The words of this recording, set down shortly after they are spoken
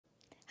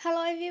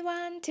Hello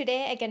everyone,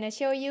 today I'm gonna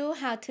show you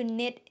how to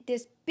knit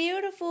this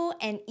beautiful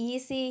and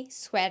easy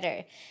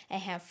sweater. I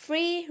have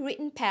 3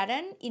 written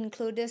pattern,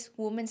 including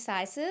woman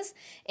sizes,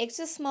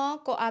 extra small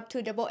go up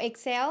to double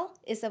XL.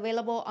 It's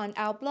available on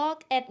our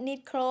blog at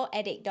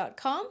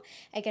knitcrowddict.com.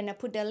 I'm gonna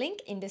put the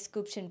link in the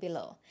description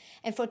below.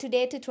 And for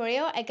today's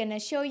tutorial, I'm gonna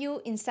show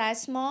you in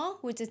size small,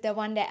 which is the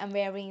one that I'm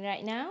wearing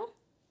right now.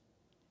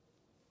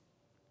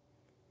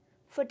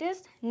 For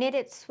this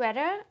knitted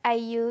sweater, I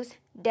use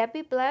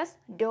Debbie Bliss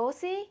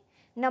Dozy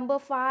number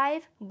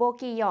 5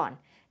 bulky yarn.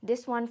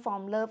 This one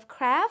from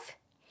Lovecraft.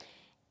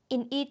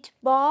 In each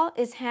ball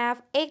is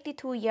have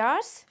 82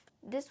 yards.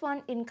 This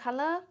one in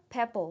color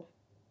purple.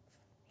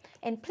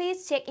 And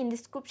please check in the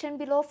description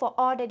below for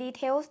all the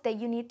details that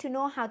you need to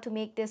know how to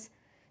make this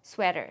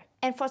sweater.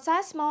 And for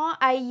size small,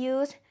 I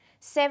use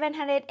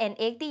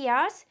 780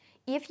 yards.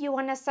 If you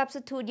want to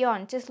substitute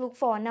yarn, just look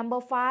for number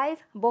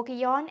 5 bulky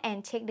yarn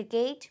and check the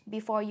gauge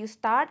before you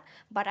start.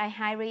 But I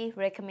highly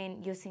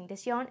recommend using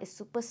this yarn. It's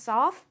super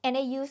soft. And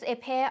I use a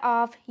pair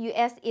of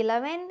US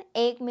 11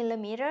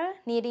 8mm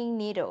knitting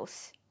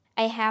needles.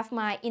 I have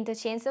my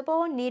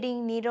interchangeable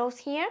knitting needles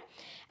here.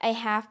 I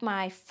have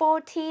my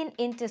 14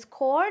 inches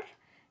cord.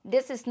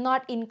 This is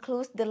not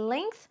include the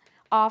length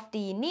of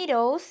the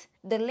needles.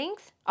 The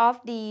length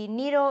of the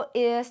needle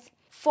is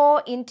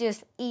 4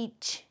 inches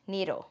each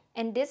needle.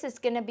 And this is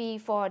gonna be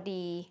for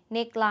the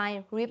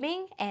neckline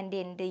ribbing and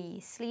then the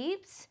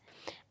sleeves.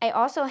 I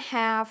also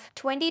have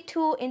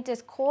 22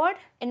 inches cord,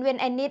 and when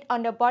I knit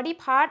on the body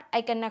part,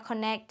 I'm gonna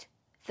connect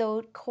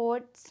those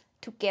cords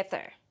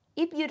together.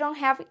 If you don't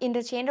have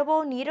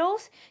interchangeable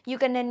needles, you're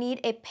gonna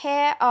need a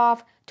pair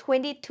of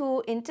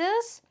 22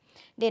 inches,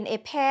 then a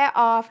pair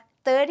of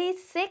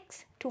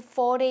 36 to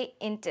 40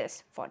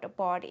 inches for the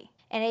body.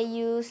 And I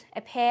use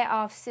a pair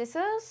of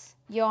scissors,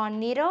 yarn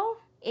needle,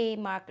 a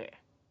marker.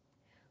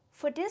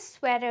 For this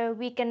sweater,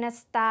 we're gonna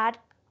start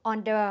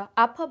on the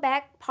upper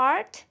back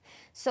part.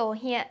 So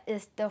here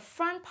is the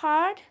front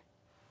part,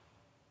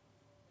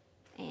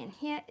 and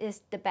here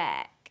is the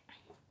back.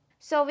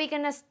 So we're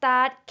gonna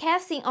start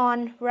casting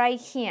on right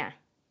here.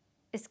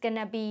 It's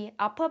gonna be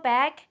upper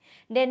back.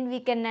 Then we're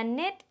gonna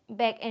knit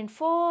back and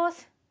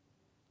forth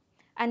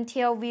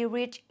until we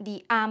reach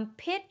the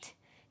armpit.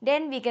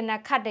 Then we're gonna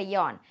cut the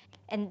yarn,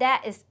 and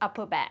that is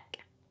upper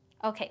back.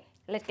 Okay,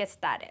 let's get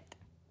started.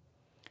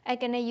 I'm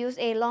gonna use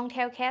a long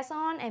tail cast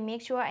on and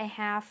make sure I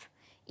have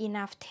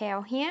enough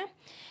tail here.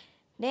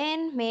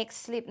 Then make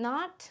slip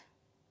knot.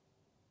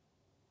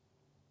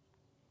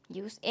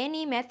 Use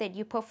any method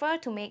you prefer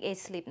to make a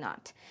slip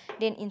knot.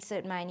 Then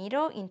insert my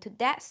needle into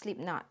that slip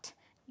knot.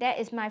 That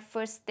is my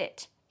first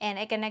stitch. And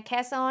I'm gonna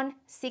cast on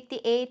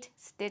 68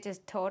 stitches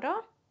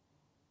total.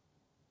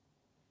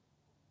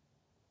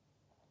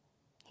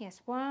 Here's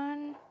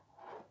 1,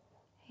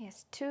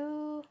 here's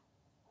 2,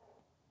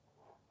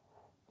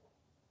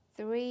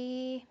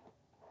 3,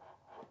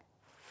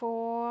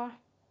 4,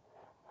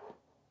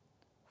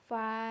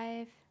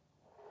 5,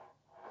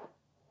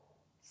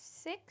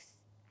 6.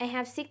 I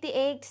have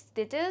 68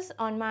 stitches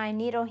on my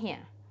needle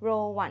here.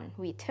 Row 1,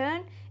 we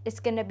turn.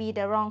 It's gonna be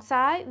the wrong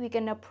side. We're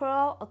gonna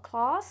purl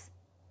across.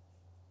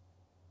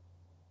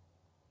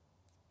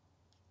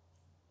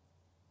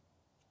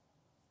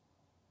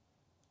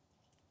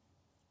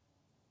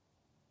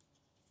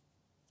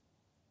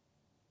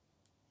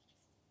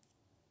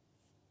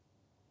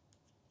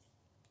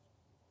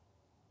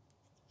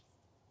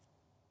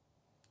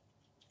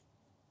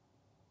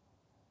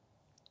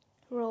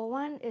 Row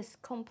 1 is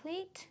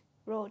complete.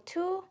 Row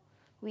 2,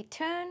 we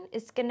turn.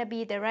 It's gonna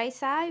be the right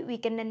side. We're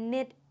gonna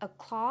knit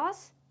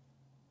across.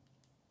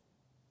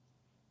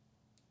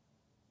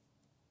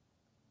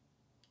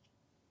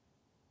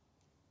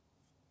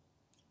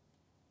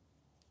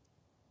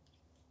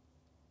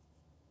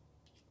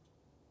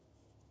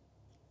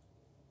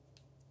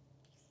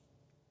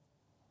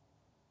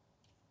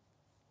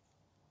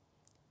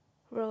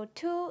 Row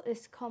 2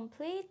 is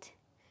complete.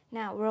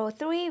 Now row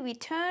 3, we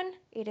turn.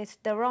 It is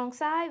the wrong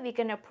side. We're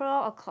gonna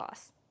purl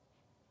across.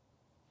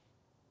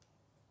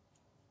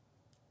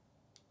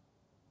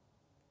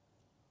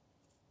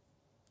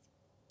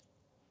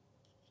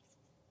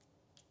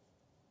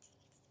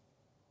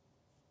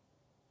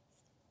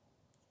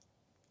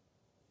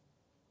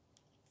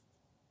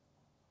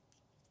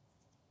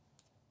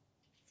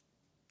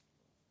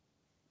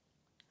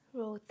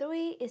 Row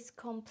 3 is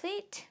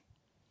complete.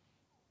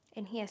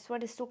 And here's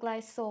what it looks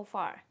like so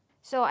far.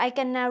 So I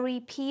can now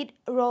repeat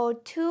row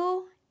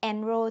 2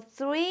 and row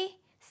 3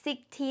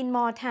 16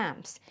 more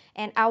times.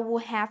 And I will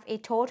have a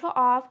total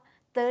of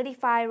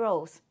 35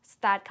 rows.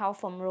 Start count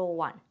from row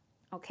 1.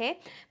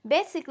 Okay?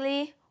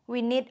 Basically,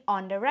 we knit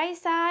on the right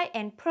side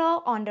and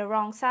purl on the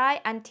wrong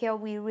side until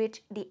we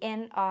reach the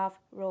end of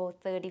row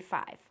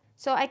 35.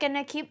 So I'm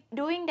gonna keep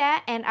doing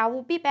that, and I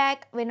will be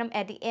back when I'm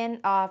at the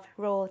end of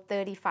row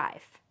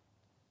 35.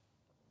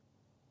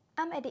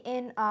 I'm at the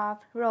end of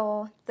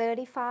row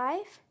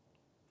 35.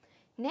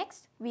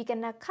 Next, we're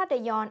gonna cut the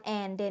yarn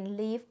and then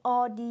leave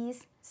all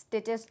these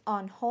stitches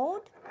on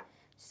hold.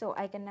 So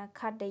I'm gonna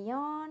cut the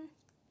yarn.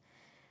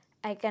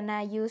 I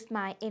gonna use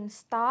my end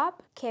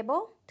stop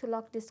cable to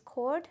lock this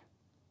cord.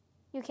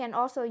 You can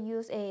also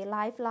use a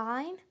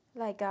lifeline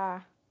like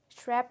a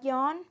strap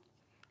yarn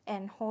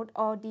and hold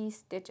all these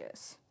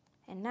stitches.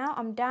 And now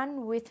I'm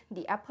done with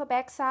the upper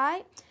back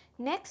side.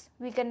 Next,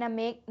 we're gonna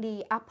make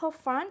the upper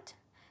front.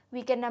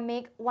 We're gonna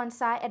make one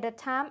side at a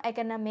time. I'm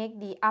gonna make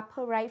the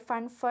upper right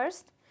front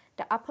first,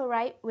 the upper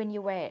right when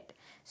you wear it.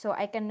 So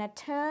I'm gonna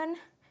turn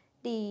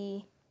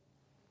the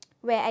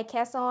where I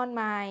cast on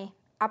my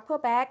upper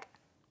back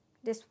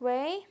this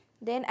way.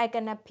 Then I'm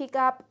gonna pick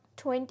up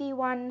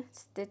 21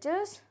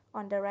 stitches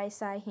on the right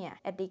side here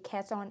at the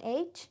cast on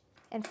edge.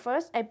 And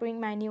first I bring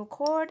my new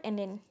cord and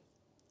then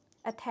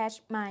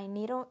attach my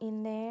needle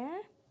in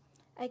there.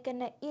 I'm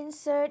gonna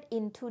insert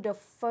into the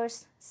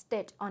first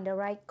stitch on the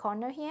right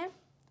corner here,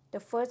 the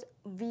first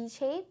V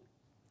shape.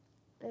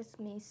 Let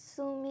me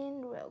zoom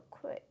in real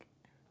quick.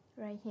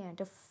 Right here,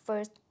 the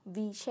first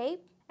V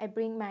shape. I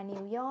bring my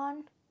new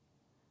yarn,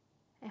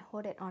 I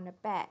hold it on the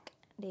back,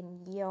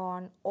 then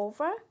yarn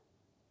over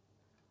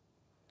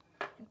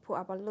and pull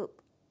up a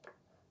loop.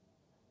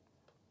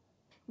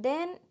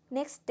 Then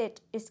next stitch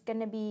is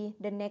gonna be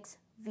the next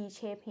V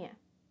shape here.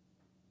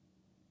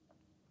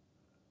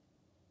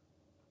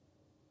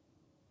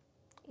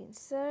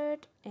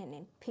 Insert and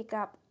then pick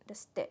up the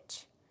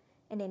stitch,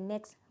 and then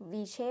next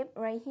V shape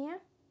right here.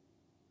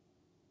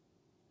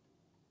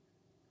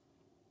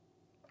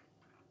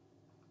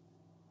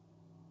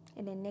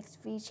 And then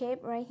next V shape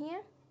right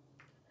here.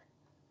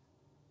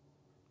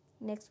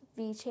 Next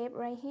V shape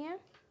right here.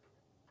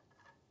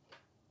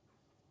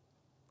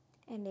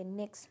 And then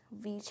next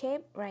V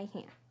shape right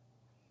here.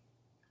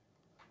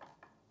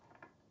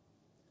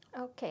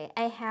 Okay,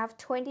 I have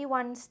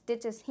 21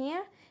 stitches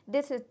here.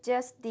 This is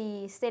just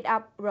the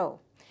setup row.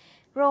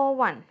 Row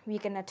 1, we're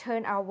gonna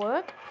turn our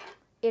work.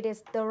 It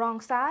is the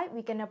wrong side.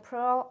 We're gonna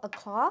purl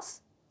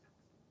across.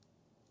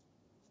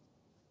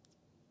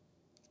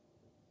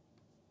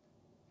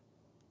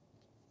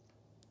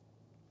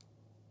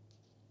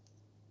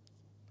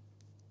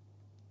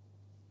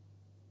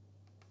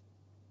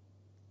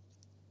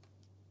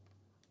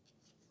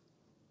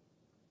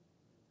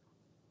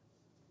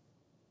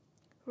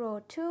 Row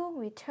 2,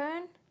 we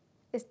turn.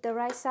 It's the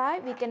right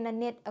side. We're gonna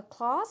knit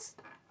across.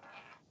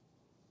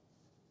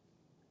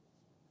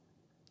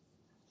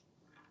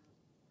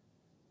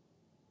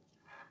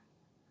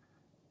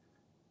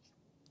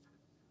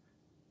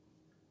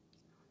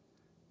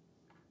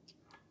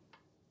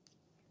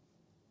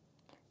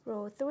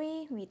 Row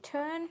 3, we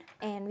turn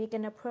and we're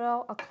gonna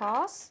purl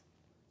across.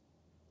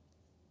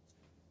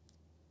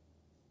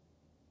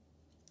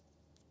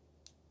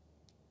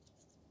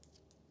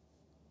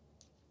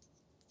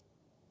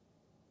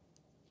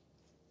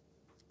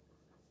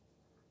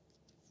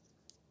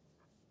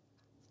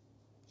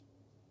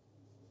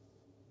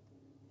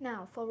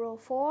 Now for row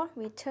 4,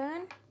 we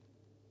turn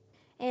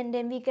and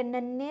then we're gonna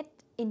knit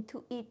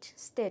into each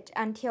stitch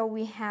until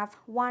we have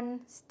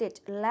one stitch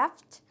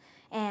left.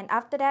 And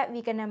after that,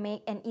 we're gonna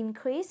make an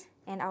increase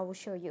and I will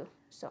show you.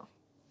 So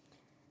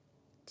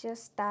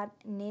just start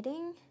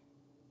knitting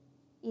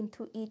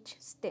into each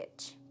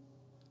stitch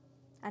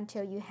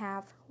until you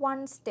have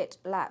one stitch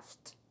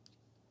left.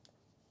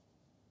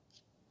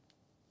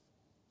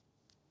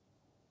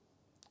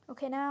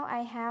 Okay, now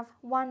I have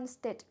one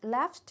stitch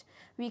left.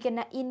 We're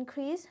gonna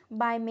increase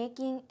by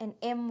making an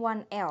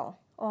M1L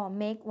or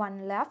make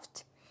one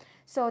left.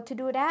 So to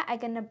do that, I'm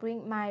gonna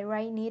bring my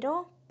right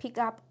needle, pick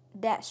up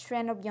that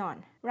strand of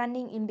yarn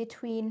running in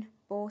between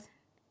both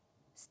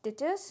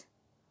stitches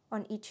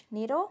on each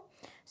needle.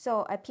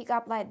 So I pick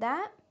up like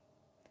that.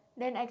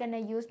 Then I'm gonna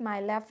use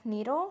my left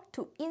needle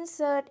to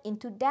insert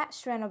into that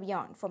strand of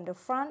yarn from the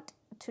front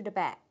to the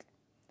back.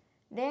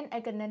 Then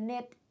I'm gonna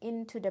knit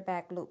into the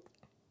back loop.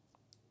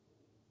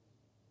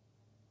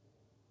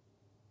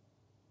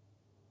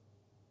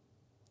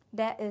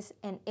 That is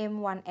an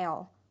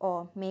M1L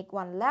or make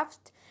one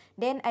left.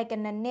 Then I'm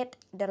gonna knit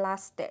the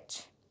last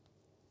stitch.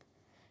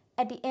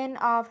 At the end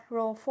of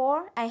row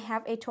 4, I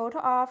have a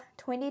total of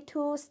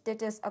 22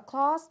 stitches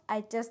across.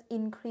 I just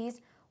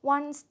increased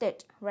one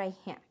stitch right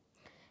here.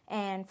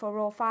 And for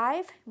row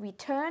 5, we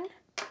turn.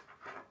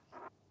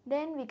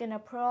 Then we're gonna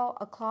purl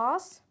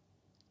across.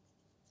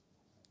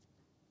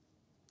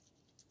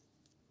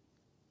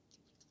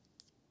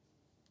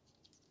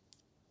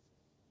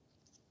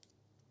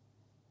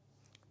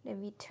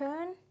 Then we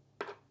turn.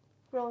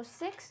 Row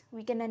 6,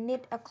 we're gonna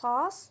knit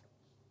across.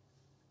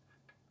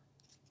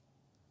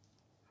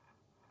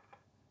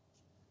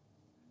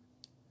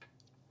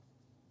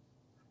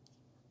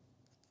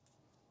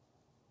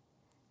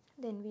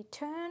 Then we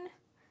turn.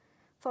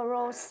 For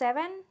row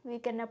 7, we're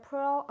gonna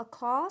purl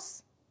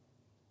across.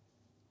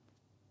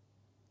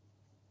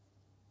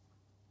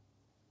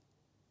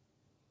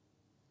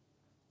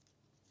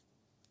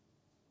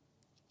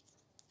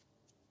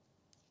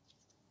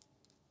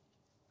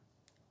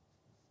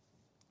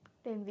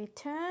 Then we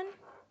turn.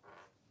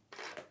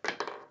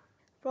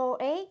 Row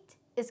 8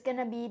 is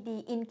gonna be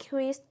the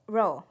increased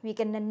row. We're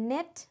gonna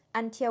knit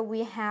until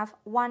we have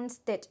one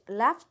stitch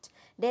left.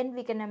 Then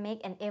we're gonna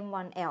make an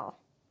M1L.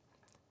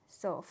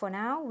 So for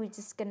now, we're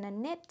just gonna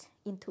knit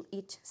into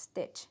each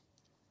stitch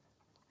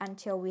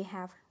until we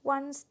have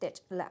one stitch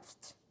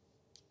left.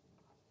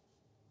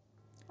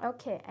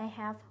 Okay, I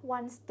have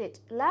one stitch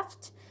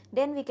left.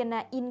 Then we're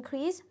gonna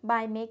increase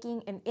by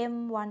making an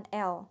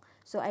M1L.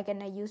 So I'm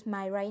gonna use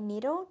my right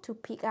needle to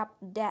pick up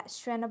that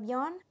strand of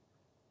yarn.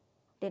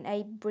 Then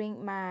I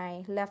bring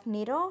my left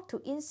needle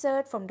to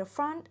insert from the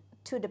front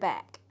to the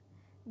back.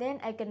 Then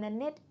I'm gonna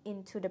knit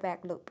into the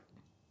back loop.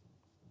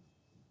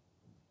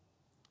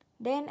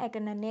 Then I'm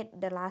gonna knit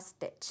the last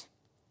stitch.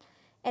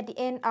 At the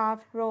end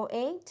of row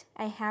 8,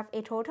 I have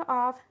a total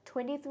of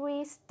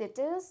 23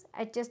 stitches.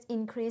 I just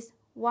increased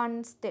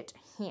one stitch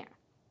here.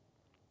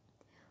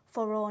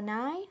 For row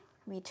 9,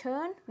 we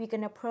turn, we're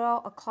gonna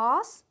purl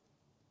across.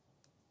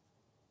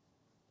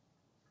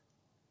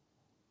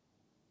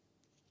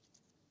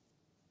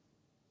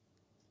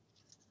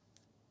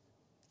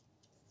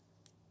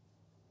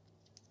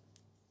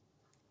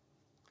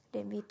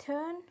 Then we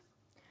turn.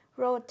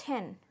 Row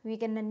 10, we're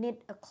gonna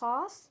knit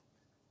across.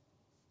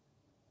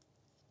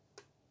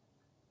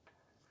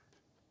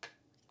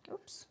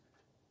 Oops.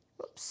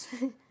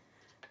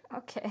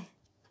 Okay.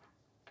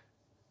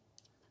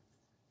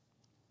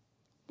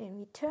 Then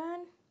we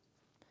turn.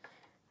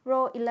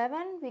 Row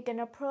 11, we're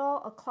gonna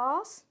purl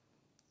across.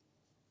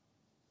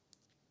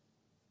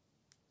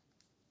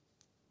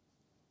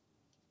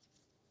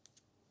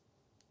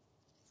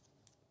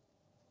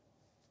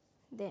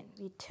 Then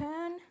we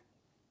turn.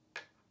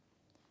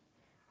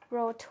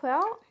 Row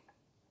 12,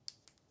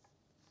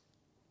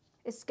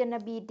 it's gonna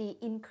be the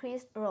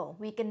increased row.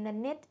 We're gonna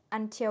knit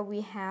until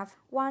we have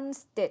one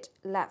stitch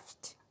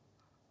left.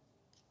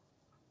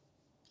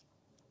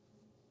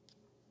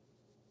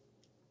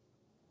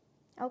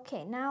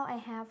 Okay, now I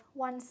have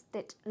one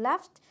stitch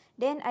left.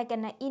 Then I'm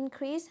gonna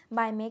increase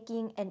by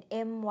making an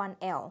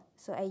M1L.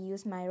 So I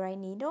use my right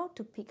needle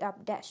to pick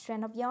up that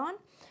strand of yarn.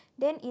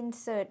 Then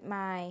insert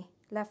my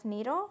left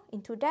needle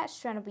into that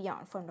strand of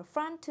yarn from the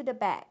front to the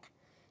back.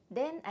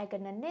 Then I'm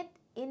gonna knit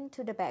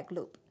into the back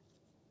loop.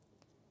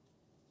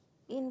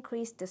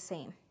 Increase the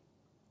same.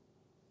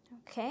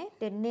 Okay,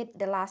 then knit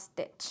the last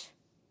stitch.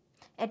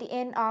 At the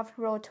end of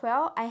row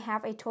 12, I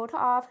have a total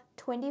of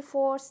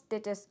 24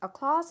 stitches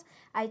across.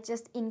 I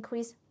just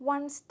increased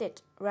one stitch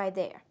right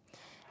there.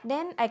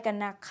 Then I'm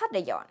gonna cut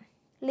the yarn.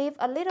 Leave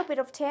a little bit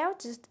of tail,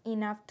 just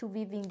enough to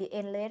weaving the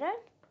end later.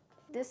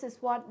 This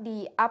is what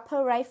the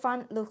upper right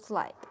front looks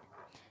like.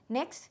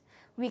 Next,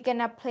 we're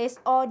gonna place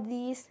all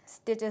these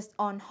stitches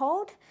on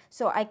hold.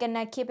 So I'm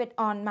gonna keep it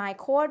on my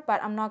cord,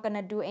 but I'm not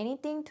gonna do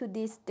anything to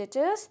these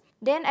stitches.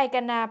 Then I'm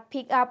gonna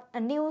pick up a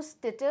new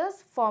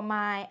stitches for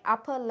my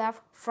upper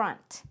left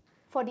front.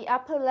 For the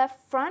upper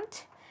left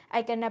front,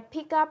 I'm gonna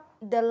pick up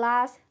the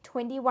last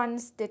 21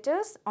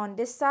 stitches on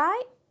this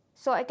side.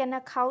 So I'm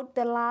gonna count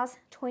the last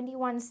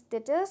 21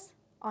 stitches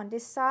on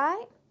this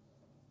side.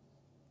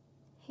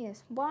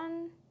 Here's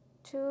 1,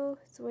 2,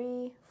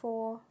 3,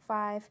 4,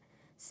 5,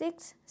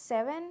 6,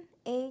 7,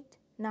 8,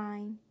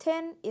 9,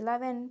 10,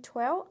 11,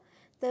 12,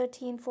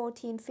 13,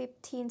 14,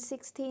 15,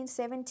 16,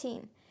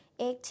 17,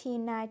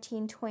 18,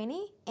 19,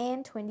 20,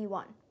 and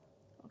 21.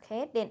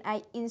 Okay, then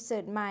I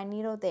insert my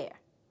needle there.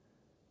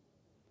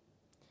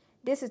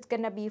 This is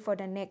gonna be for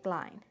the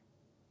neckline.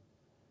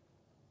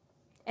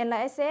 And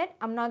like I said,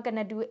 I'm not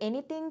gonna do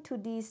anything to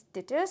these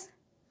stitches.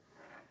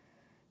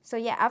 So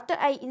yeah, after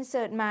I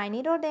insert my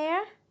needle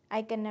there,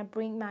 I'm gonna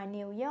bring my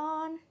new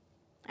yarn.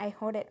 I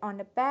hold it on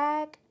the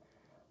back.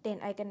 Then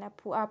I'm gonna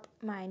pull up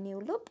my new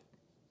loop.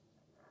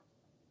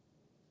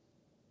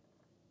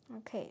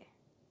 Okay,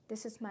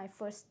 this is my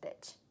first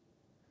stitch.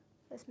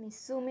 Let me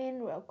zoom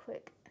in real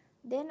quick.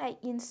 Then I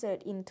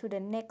insert into the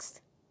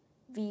next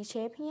V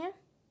shape here.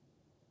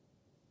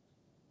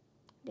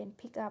 Then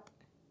pick up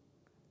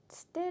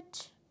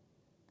stitch,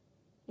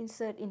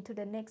 insert into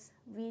the next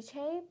V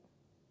shape,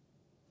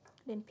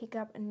 then pick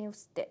up a new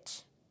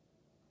stitch,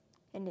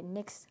 and the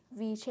next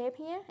V shape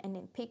here, and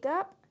then pick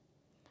up.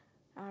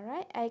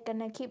 Alright, I'm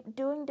gonna keep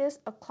doing this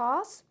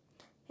across,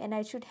 and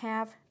I should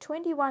have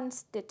 21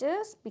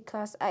 stitches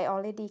because I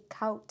already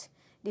count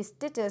the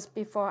stitches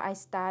before I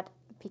start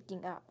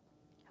picking up.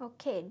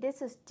 Okay,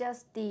 this is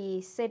just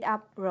the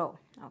setup row.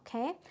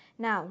 Okay,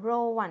 now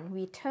row 1,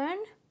 we turn.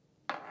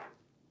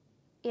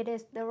 It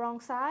is the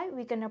wrong side.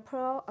 We're gonna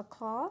purl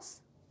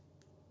across.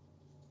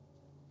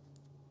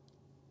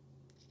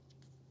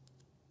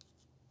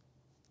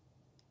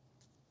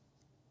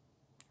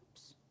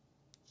 Oops.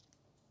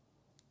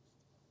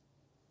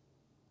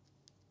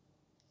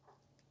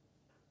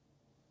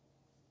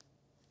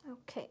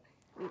 Okay,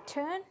 we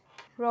turn.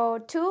 Row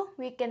 2,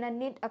 we're gonna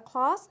knit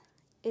across.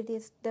 It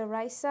is the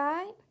right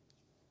side.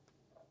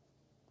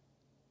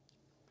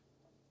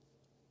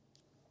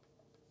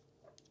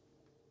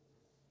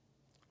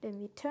 Then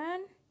we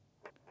turn.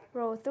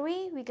 Row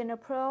 3, we're gonna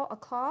purl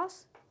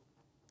across.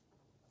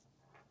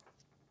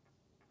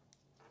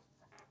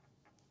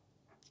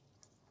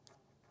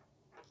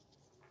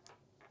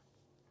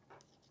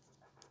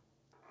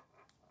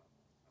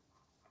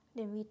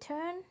 Then we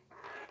turn.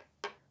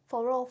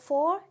 For row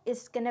 4,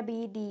 it's gonna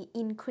be the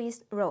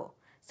increased row.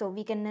 So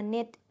we're gonna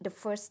knit the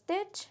first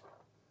stitch.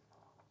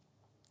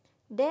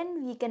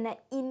 Then we're gonna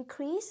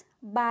increase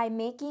by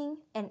making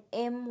an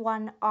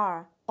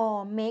M1R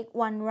or make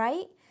one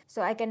right.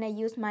 So I'm gonna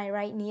use my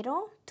right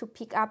needle to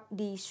pick up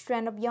the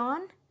strand of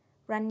yarn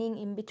running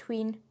in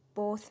between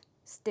both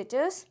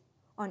stitches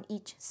on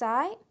each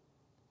side,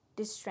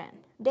 this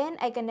strand. Then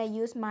I'm gonna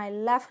use my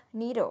left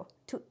needle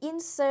to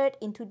insert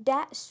into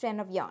that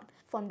strand of yarn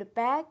from the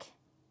back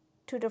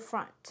to the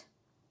front,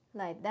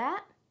 like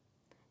that.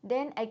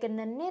 Then I'm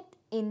gonna knit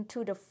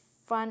into the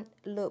front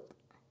loop,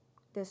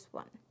 this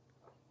one.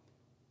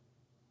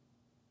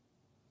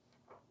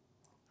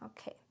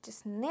 Okay,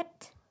 just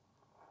knit.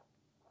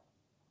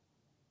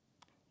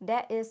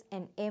 That is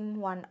an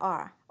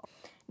M1R.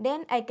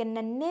 Then I'm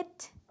gonna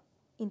knit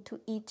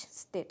into each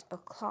stitch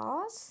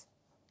across.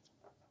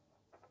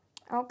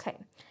 Okay,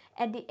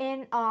 at the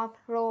end of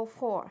row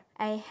 4,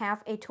 I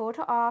have a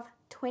total of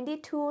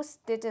 22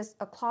 stitches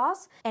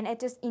across, and I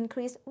just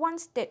increase one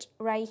stitch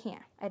right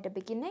here at the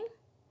beginning.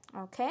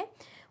 Okay,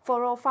 for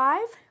row 5,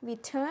 we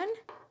turn,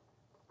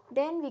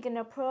 then we're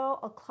gonna purl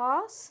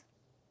across.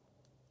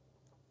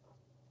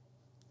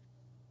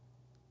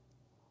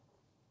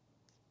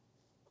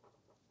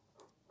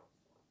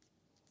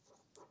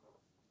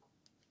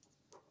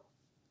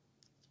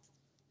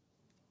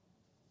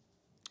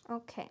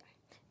 Okay,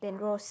 then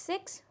row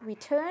 6, we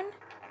turn,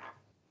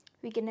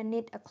 we're gonna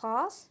knit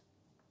across.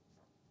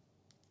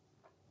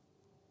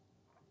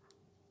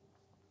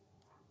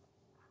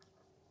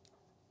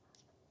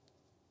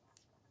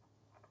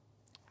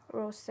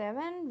 Row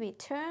 7, we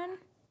turn,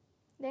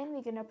 then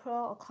we're gonna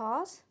purl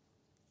across.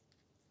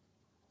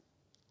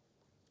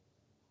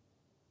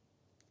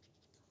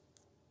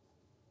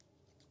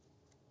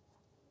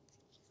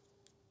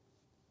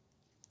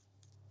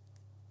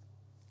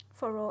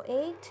 For row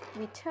 8,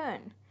 we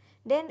turn.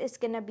 Then it's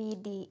gonna be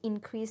the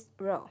increased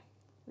row.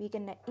 We're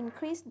gonna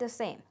increase the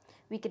same.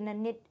 We're gonna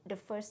knit the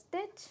first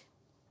stitch.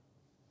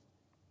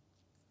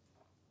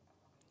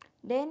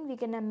 Then we're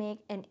gonna make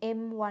an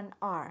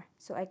M1R.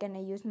 So I'm gonna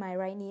use my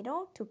right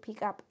needle to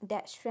pick up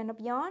that strand of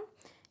yarn.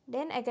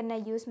 Then I'm gonna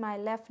use my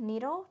left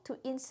needle to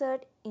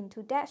insert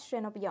into that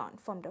strand of yarn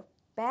from the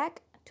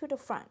back to the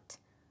front.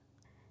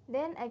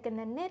 Then I'm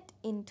gonna knit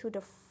into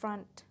the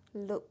front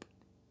loop.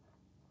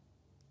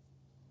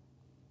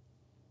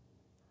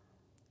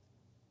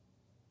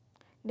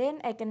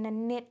 Then I'm gonna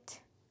knit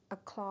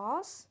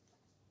across.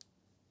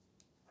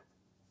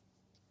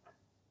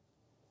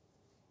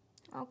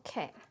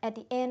 Okay, at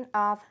the end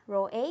of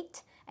row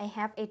 8, I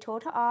have a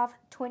total of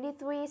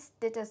 23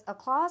 stitches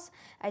across.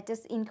 I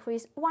just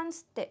increase one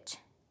stitch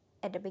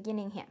at the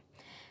beginning here.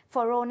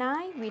 For row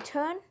 9, we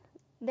turn,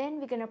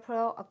 then we're gonna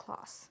purl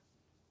across.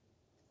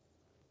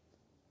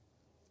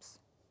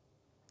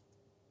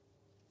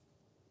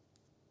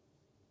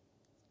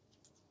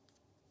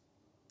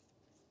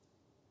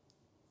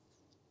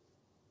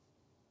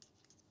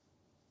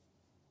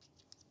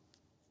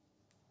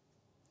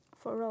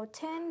 For row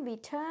 10, we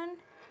turn,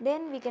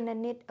 then we're gonna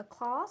knit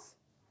across.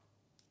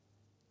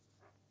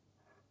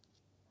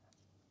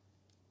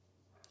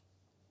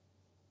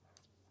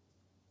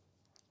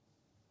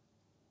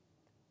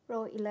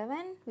 Row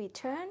 11, we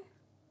turn,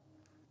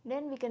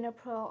 then we're gonna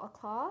purl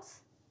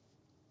across.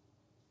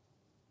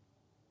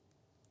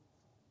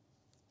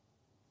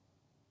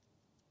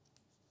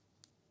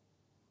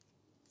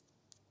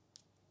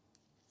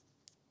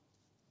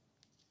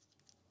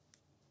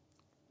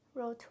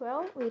 Row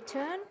 12, we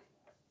turn.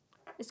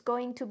 It's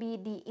going to be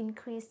the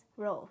increased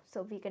row.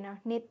 So we're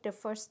gonna knit the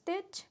first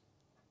stitch.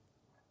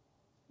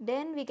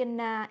 Then we're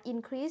gonna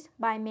increase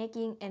by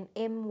making an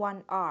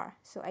M1R.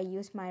 So I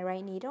use my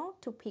right needle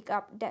to pick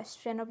up that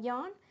strand of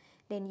yarn.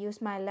 Then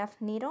use my left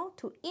needle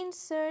to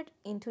insert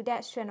into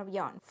that strand of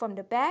yarn from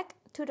the back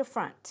to the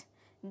front.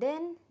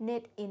 Then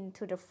knit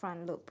into the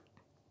front loop.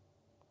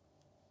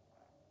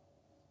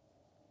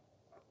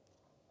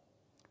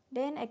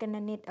 Then I'm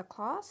gonna knit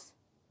across.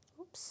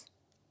 Oops.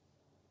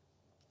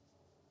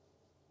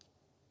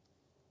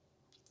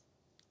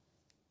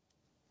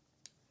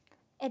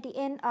 At the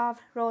end of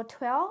row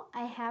 12,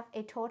 I have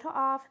a total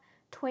of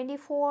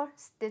 24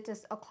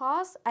 stitches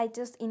across. I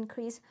just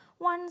increase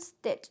one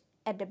stitch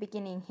at the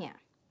beginning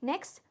here.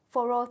 Next,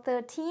 for row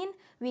 13,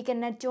 we're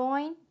gonna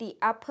join the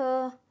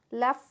upper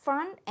left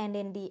front and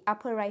then the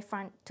upper right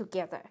front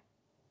together.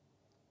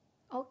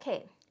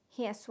 Okay,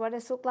 here's what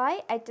it looks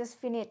like. I just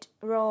finished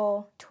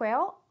row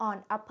 12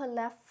 on upper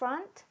left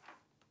front.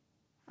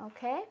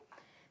 Okay.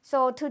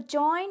 So to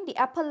join the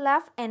upper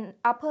left and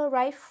upper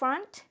right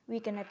front, we're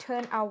gonna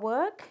turn our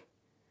work,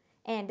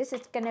 and this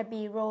is gonna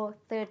be row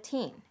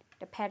 13.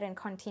 The pattern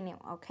continue,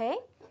 okay?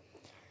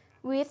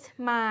 With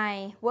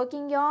my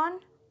working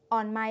yarn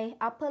on my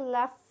upper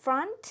left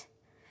front,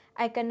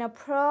 I'm gonna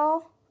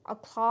purl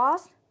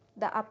across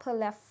the upper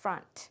left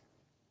front.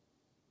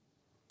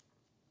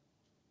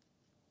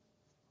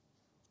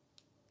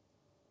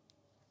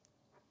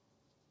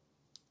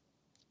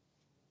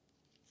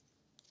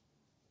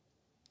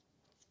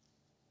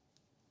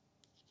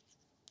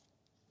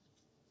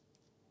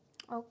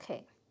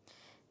 Okay,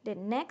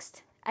 then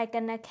next I'm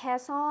gonna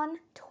cast on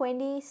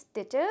 20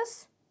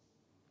 stitches.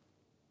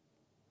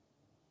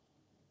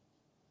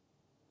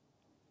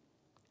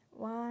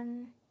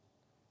 1,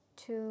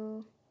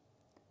 2,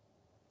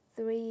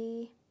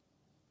 3,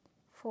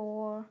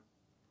 4,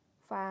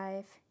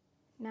 5,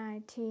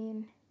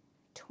 19,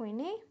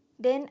 20.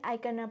 Then I'm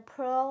gonna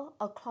purl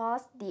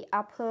across the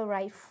upper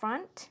right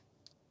front.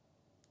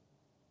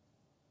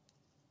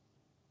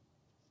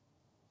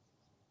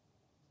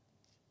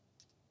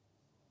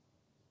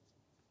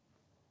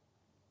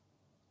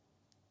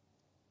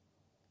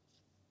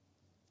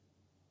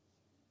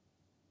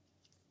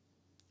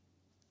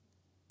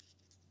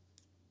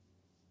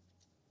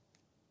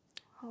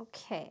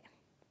 Okay,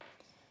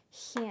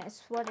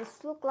 here's what it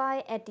looks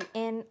like at the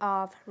end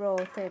of row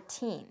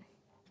 13.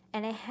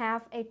 And I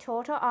have a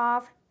total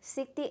of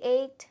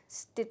 68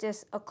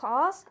 stitches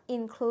across,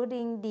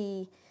 including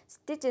the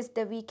stitches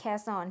that we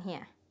cast on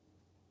here.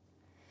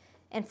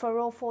 And for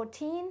row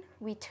 14,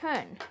 we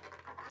turn.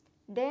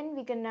 Then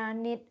we're gonna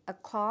knit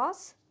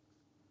across.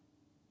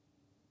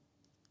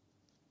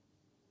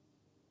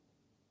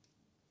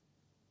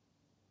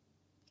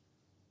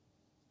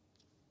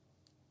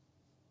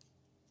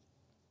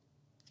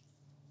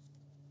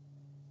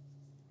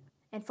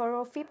 And for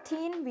row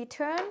 15, we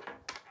turn.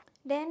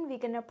 Then we're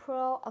gonna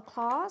purl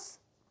across.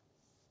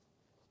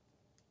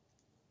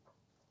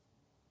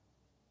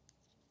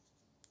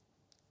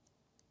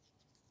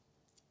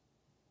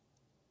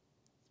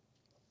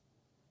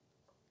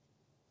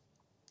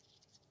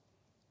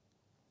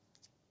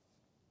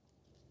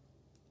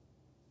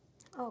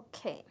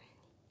 Okay,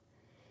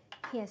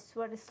 here's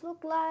what it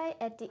looks like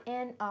at the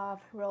end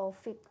of row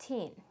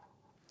 15.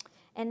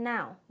 And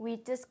now we're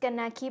just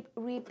gonna keep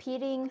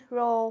repeating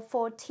row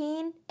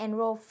 14 and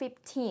row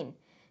 15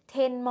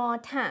 10 more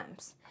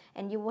times,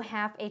 and you will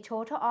have a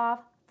total of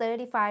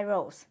 35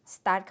 rows.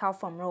 Start count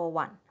from row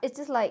 1. It's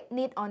just like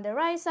knit on the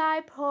right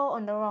side, purl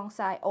on the wrong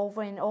side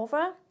over and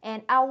over.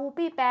 And I will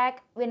be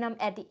back when I'm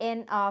at the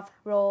end of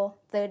row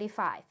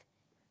 35.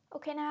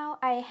 Okay, now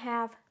I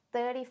have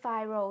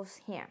 35 rows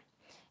here.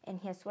 And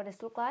here's what it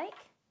looks like.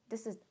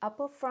 This is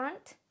upper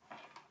front,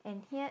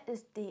 and here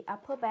is the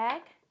upper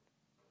back.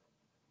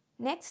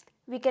 Next,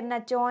 we're gonna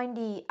join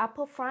the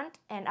upper front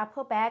and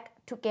upper back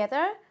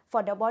together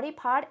for the body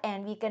part,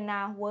 and we're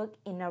gonna work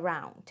in a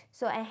round.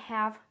 So I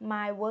have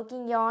my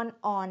working yarn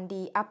on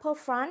the upper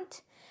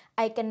front.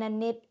 I'm gonna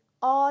knit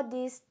all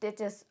these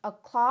stitches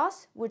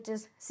across, which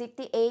is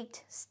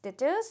 68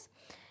 stitches.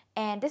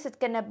 And this is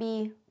gonna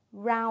be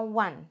round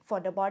 1 for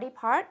the body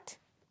part.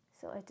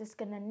 So I'm just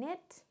gonna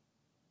knit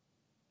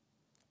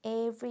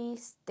every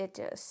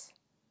stitches.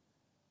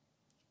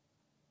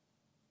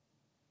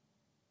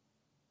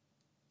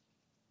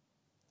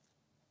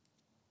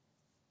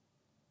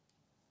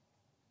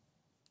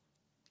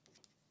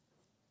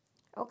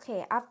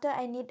 Okay, after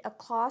I knit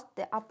across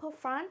the upper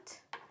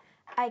front,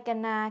 I'm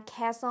gonna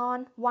cast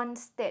on 1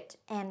 stitch,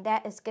 and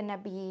that is gonna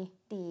be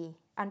the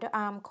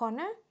underarm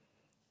corner.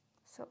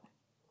 So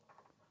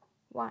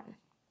 1.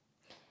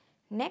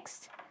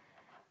 Next,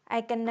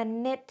 I'm gonna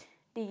knit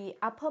the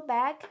upper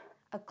back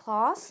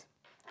across.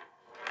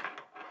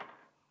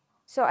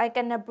 So I'm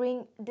gonna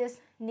bring this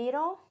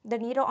needle, the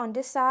needle on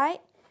this side,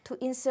 to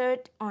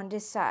insert on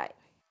this side.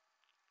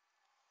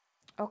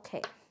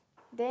 Okay,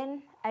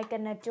 then I'm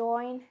gonna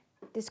join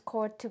this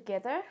cord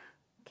together.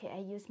 Okay, I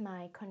use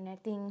my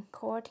connecting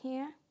cord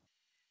here.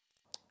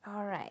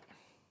 Alright.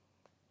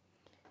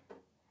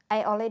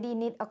 I already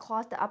knit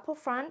across the upper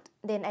front,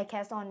 then I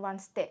cast on 1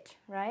 stitch,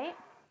 right?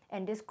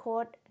 And this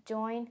cord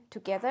join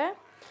together.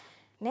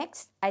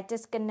 Next, I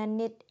just gonna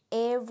knit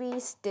every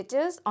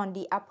stitches on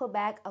the upper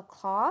back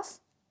across.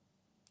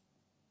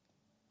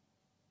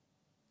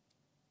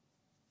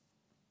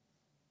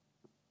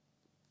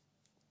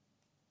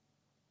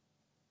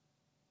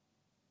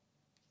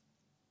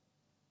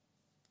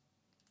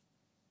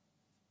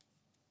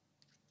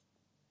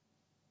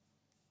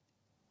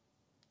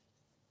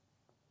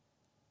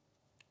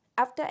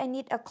 After I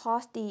knit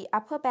across the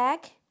upper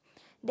back,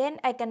 then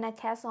I'm gonna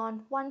cast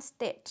on 1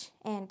 stitch,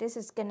 and this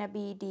is gonna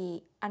be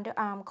the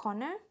underarm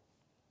corner.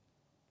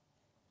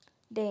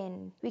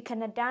 Then we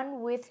kinda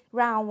done with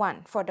round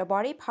 1 for the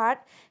body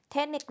part.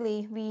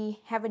 Technically, we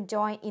haven't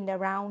joined in the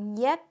round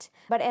yet,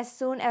 but as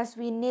soon as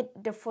we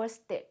knit the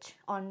first stitch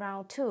on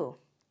round 2,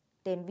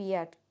 then we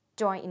are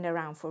joined in the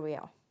round for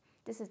real.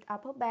 This is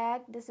upper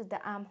back, this is the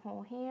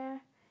armhole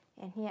here,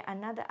 and here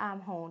another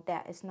armhole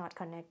that is not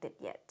connected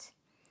yet.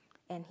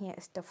 And here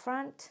is the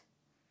front.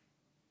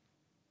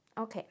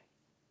 Okay.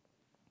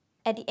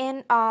 At the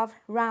end of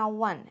round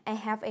 1, I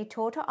have a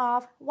total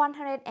of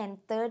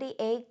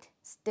 138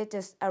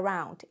 stitches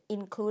around,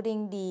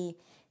 including the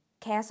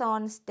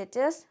cast-on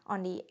stitches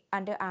on the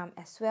underarm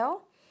as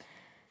well.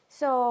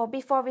 So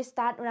before we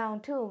start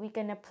round 2, we're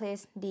gonna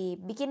place the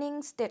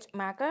beginning stitch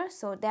marker,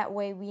 so that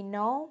way we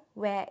know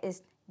where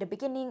is the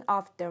beginning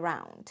of the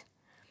round.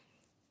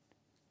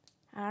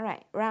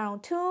 Alright,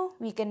 round 2,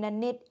 we're gonna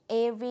knit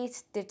every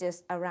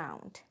stitches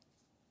around.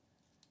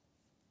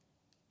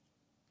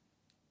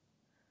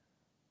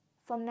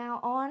 From now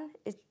on,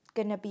 it's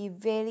gonna be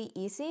very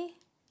easy.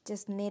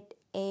 Just knit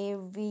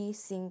every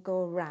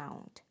single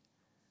round.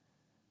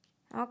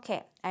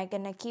 Okay, I'm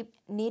gonna keep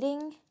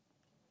knitting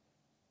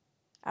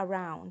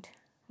around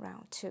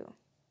round 2.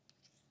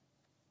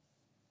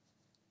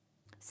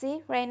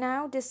 See, right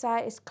now this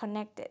side is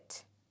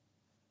connected.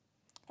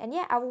 And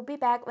yeah, I will be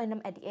back when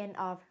I'm at the end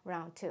of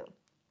round 2.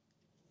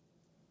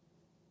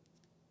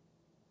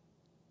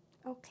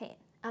 Okay,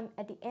 I'm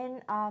at the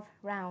end of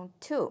round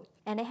 2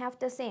 and I have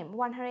the same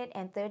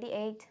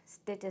 138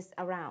 stitches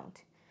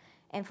around.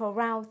 And for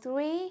round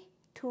 3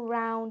 to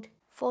round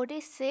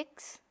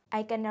 46,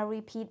 I'm gonna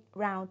repeat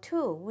round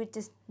 2, which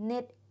is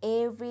knit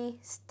every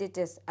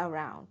stitches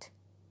around.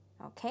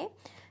 Okay,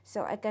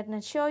 so I'm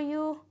gonna show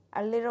you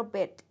a little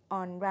bit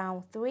on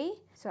round 3.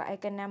 So I'm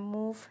gonna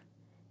move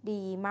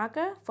the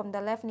marker from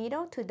the left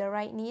needle to the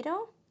right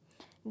needle.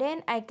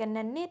 Then I'm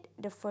gonna knit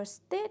the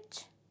first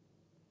stitch.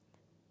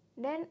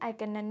 Then I'm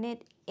gonna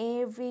knit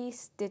every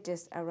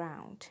stitches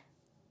around.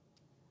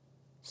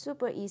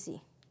 Super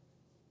easy.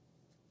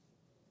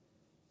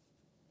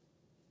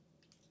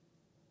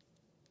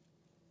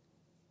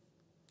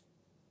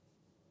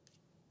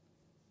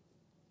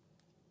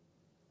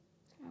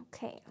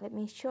 Okay, let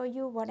me show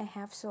you what I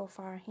have so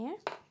far here.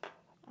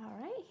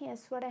 Alright,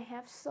 here's what I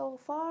have so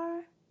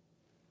far.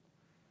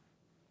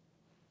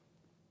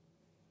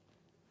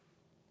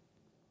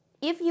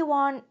 If you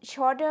want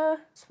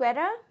shorter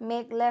sweater,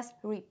 make less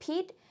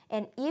repeat.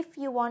 And if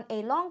you want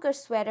a longer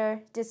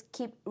sweater, just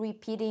keep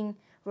repeating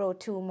row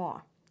 2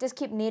 more. Just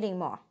keep knitting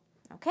more.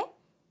 Okay?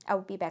 I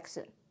will be back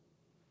soon.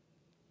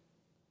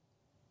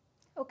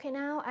 Okay,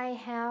 now I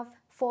have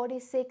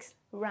 46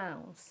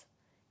 rounds.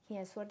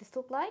 Here's what this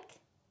looks like.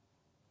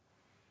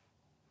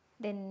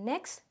 Then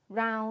next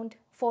round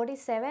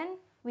 47,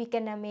 we're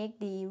gonna make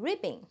the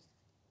ribbing.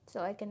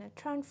 So I'm gonna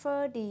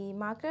transfer the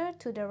marker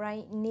to the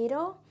right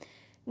needle.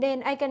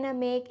 Then I'm gonna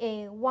make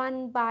a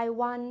 1 by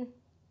 1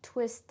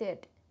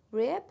 twisted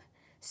rib.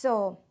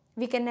 So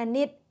we're gonna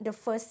knit the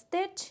first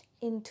stitch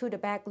into the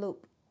back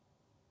loop.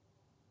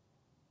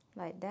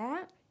 Like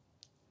that.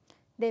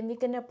 Then we're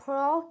gonna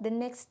purl the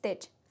next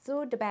stitch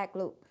through the back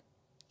loop.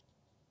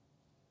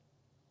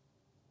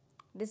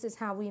 This is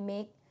how we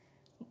make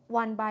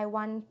 1 by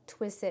 1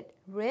 twisted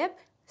rib.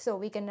 So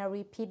we're gonna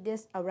repeat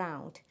this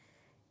around.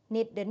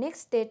 Knit the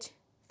next stitch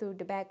through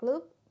the back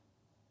loop.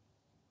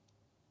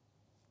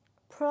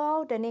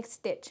 Purl the next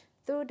stitch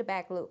through the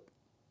back loop.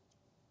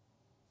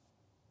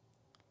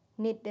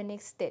 Knit the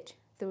next stitch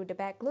through the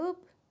back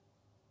loop.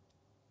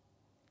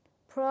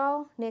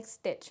 Purl next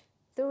stitch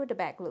through the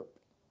back loop.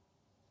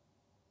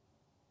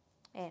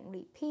 And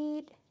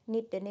repeat,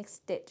 knit the next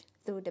stitch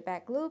through the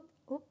back loop.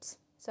 Oops,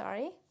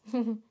 sorry.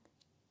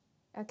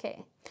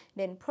 Okay,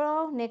 then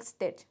purl next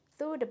stitch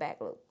through the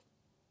back loop.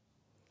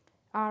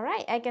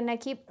 Alright, I'm gonna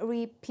keep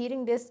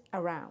repeating this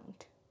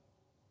around.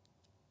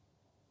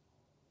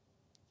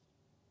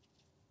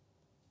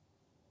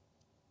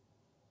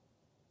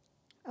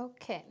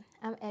 Okay,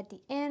 I'm at the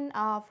end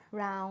of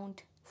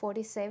round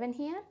 47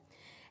 here.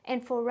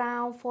 And for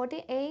round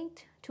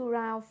 48 to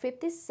round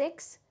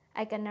 56,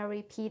 I'm gonna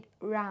repeat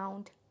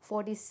round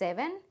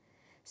 47.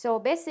 So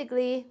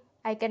basically,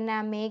 I'm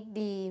gonna make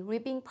the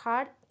ribbing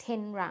part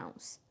 10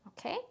 rounds,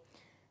 okay?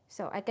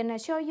 So I'm gonna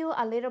show you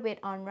a little bit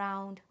on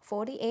round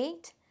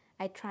 48.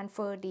 I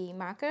transfer the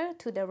marker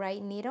to the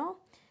right needle.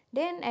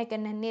 Then I'm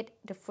gonna knit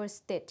the first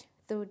stitch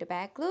through the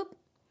back loop.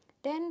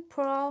 Then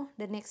purl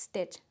the next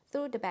stitch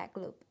through the back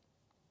loop.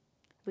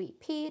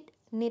 Repeat,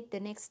 knit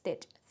the next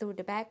stitch through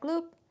the back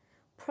loop.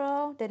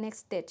 Purl the next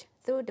stitch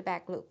through the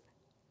back loop.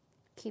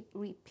 Keep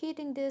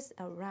repeating this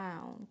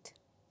around.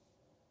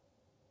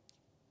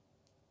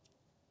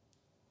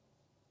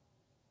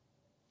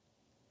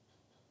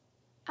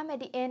 I'm at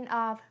the end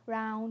of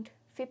round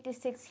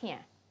 56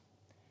 here.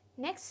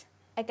 Next,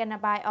 I'm gonna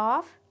bind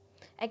off.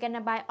 I'm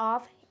gonna bind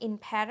off in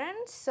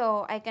patterns,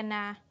 so I'm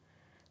gonna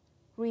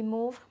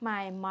remove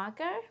my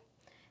marker.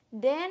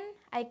 Then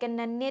I'm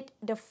gonna knit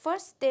the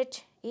first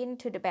stitch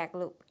into the back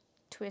loop.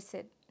 Twist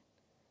it.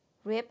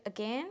 Rib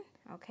again,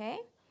 okay?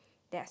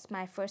 That's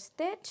my first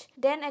stitch.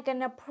 Then I'm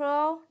gonna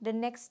purl the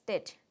next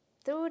stitch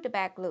through the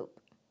back loop.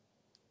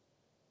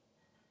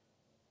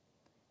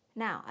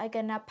 Now I'm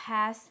gonna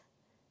pass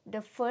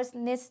the first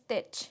knit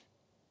stitch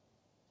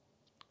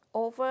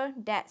over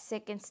that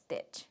second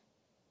stitch,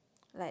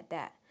 like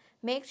that.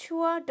 Make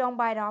sure don't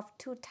bite off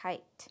too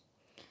tight.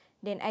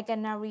 Then I'm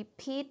gonna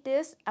repeat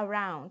this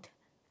around.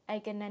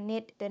 I'm gonna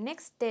knit the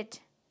next stitch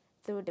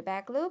through the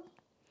back loop.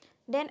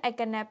 Then I'm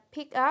gonna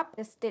pick up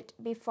the stitch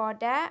before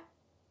that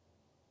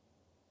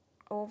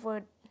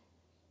over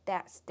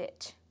that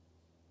stitch.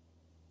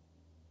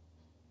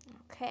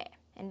 Okay,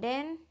 and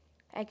then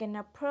I'm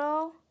gonna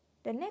purl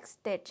the next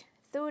stitch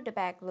through the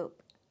back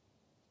loop.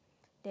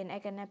 Then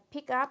I'm gonna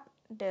pick up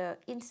the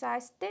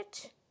inside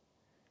stitch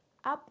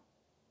up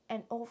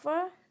and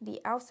over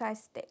the outside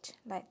stitch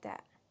like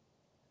that.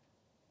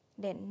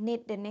 Then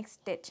knit the next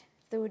stitch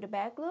through the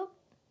back loop.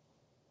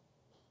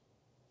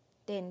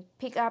 Then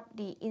pick up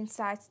the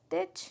inside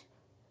stitch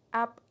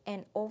up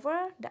and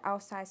over the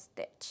outside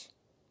stitch.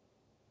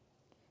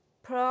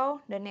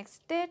 purl the next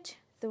stitch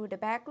through the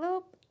back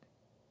loop,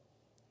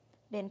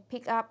 then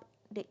pick up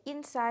the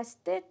inside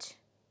stitch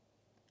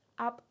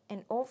up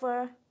and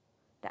over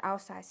the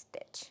outside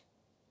stitch.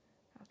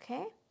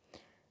 Okay,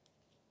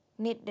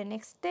 knit the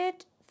next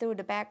stitch through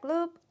the back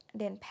loop,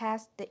 then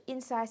pass the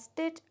inside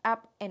stitch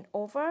up and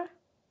over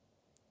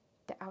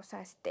the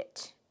outside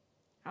stitch.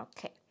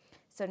 Okay,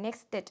 so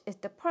next stitch is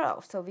the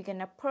purl, so we're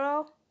gonna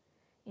purl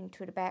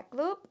into the back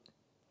loop,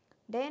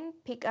 then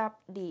pick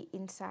up the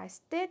inside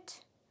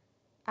stitch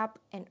up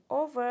and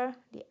over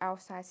the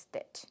outside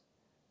stitch.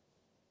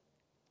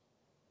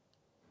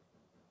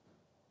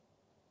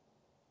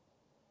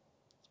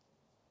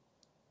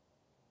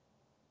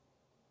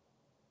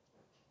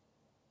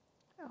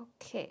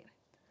 Okay,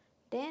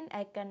 then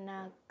I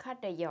gonna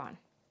cut the yarn,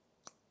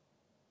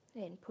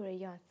 then put the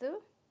yarn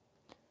through.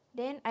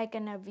 Then I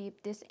gonna weave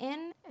this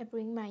in. I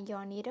bring my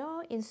yarn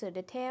needle, insert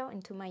the tail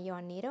into my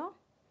yarn needle.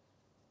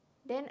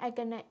 Then I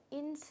gonna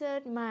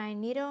insert my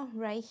needle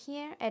right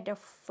here at the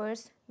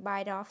first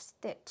bite off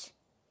stitch,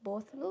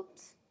 both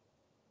loops,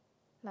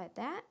 like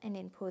that, and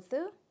then pull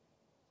through.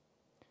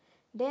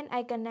 Then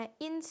I gonna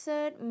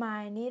insert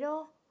my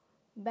needle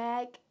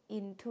back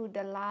into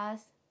the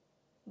last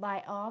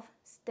bite off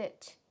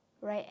stitch,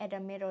 right at the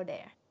middle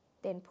there.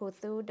 Then pull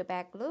through the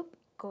back loop,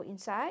 go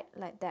inside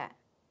like that.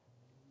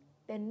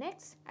 Then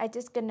next, I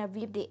just gonna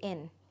weave the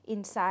end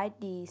inside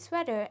the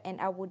sweater,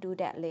 and I will do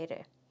that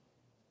later.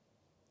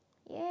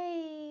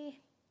 Yay!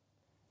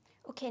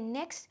 Okay,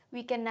 next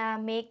we're gonna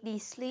make the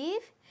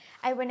sleeve.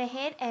 I went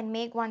ahead and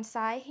make one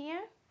side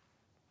here.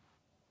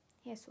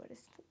 Here's what it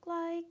looks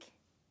like.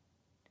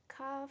 The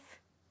cuff.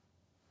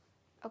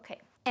 Okay,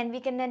 and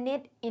we're gonna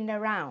knit in the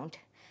round.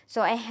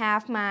 So I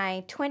have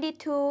my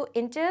 22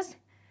 inches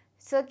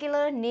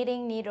circular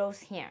knitting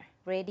needles here,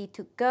 ready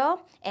to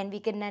go, and we're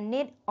gonna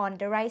knit on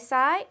the right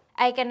side.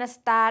 I'm gonna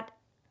start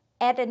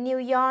add a new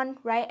yarn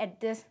right at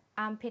this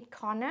armpit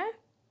corner,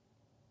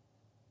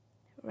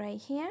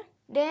 right here.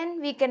 Then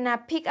we're gonna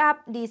pick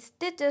up the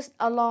stitches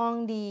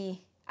along the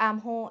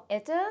armhole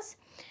edges.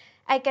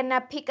 I'm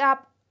gonna pick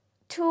up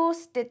 2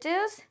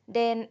 stitches,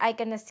 then I'm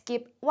gonna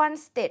skip 1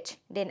 stitch,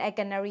 then I'm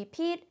gonna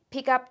repeat,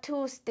 pick up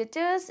 2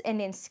 stitches, and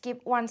then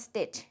skip 1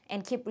 stitch,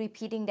 and keep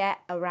repeating that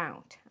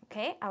around.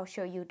 Okay, I'll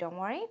show you, don't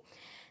worry.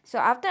 So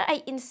after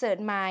I insert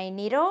my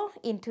needle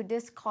into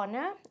this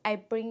corner, I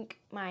bring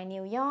my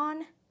new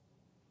yarn,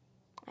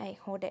 I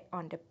hold it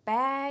on the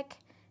back,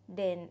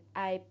 then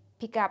I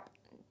pick up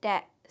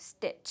that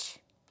stitch.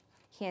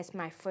 Here's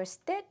my first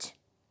stitch.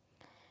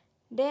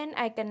 Then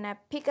I'm gonna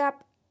pick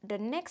up the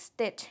next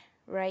stitch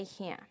right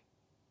here.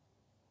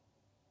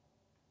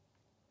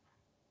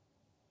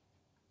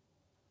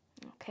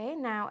 Okay,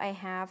 now I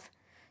have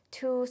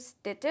 2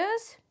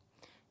 stitches.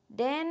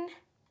 Then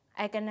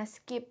I'm gonna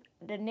skip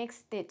the next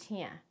stitch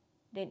here.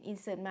 Then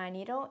insert my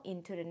needle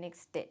into the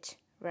next stitch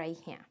right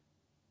here.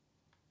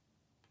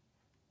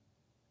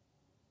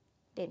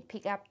 Then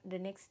pick up the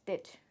next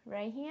stitch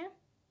right here.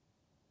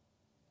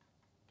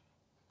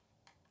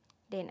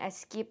 Then I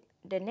skip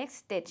the next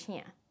stitch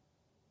here.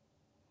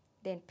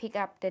 Then pick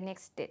up the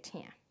next stitch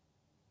here.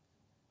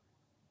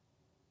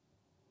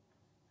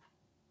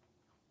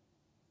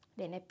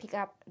 Then I pick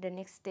up the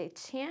next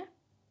stitch here.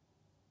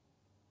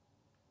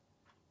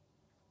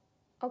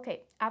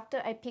 Okay,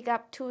 after I pick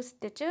up 2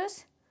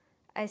 stitches,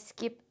 I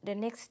skip the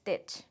next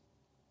stitch.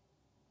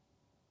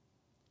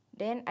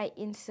 Then I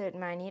insert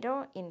my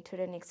needle into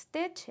the next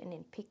stitch and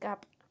then pick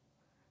up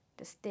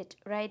the stitch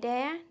right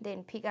there,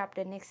 then pick up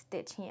the next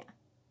stitch here.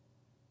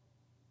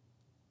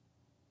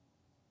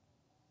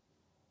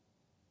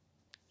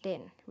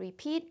 Then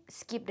repeat,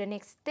 skip the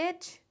next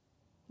stitch,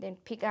 then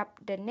pick up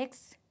the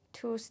next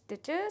 2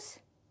 stitches.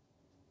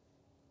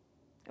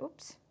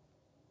 Oops.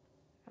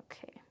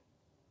 Okay.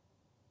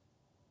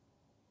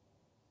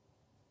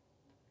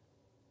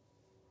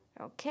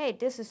 Okay,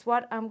 this is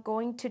what I'm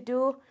going to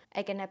do.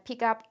 I'm gonna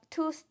pick up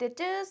 2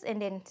 stitches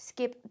and then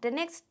skip the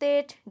next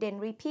stitch, then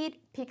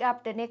repeat, pick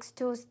up the next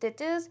 2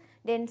 stitches,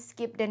 then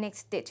skip the next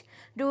stitch,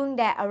 doing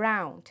that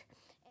around.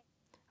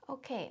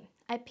 Okay,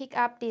 I pick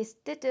up these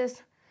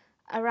stitches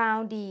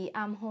around the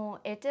armhole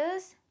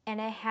edges,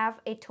 and I have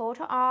a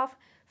total of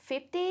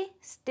 50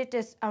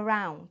 stitches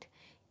around.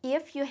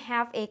 If you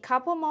have a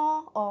couple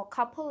more or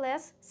couple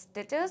less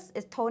stitches,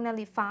 it's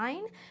totally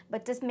fine,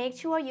 but just make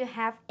sure you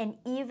have an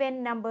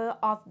even number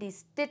of these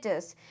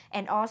stitches,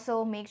 and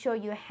also make sure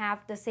you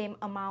have the same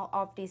amount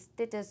of these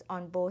stitches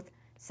on both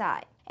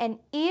sides. And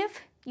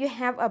if you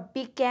have a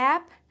big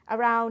gap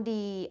around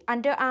the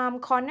underarm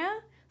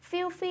corner,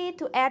 feel free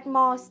to add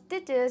more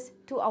stitches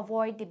to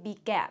avoid the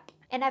big gap.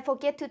 And I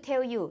forget to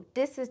tell you,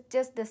 this is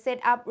just the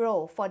setup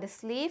row for the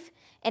sleeve.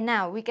 And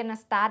now we're gonna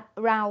start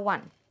round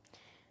 1.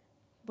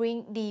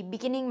 Bring the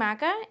beginning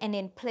marker and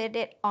then place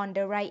it on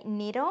the right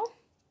needle.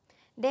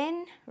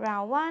 Then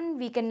round 1,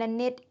 we're gonna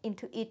knit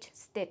into each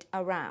stitch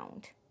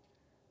around.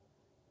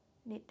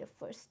 Knit the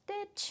first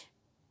stitch.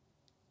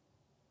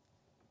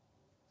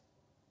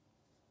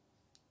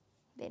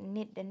 Then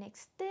knit the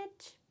next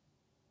stitch.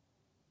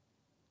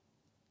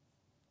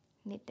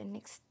 Knit the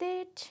next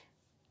stitch.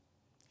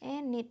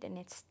 and knit the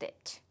next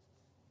stitch.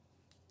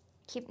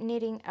 Keep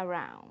knitting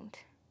around.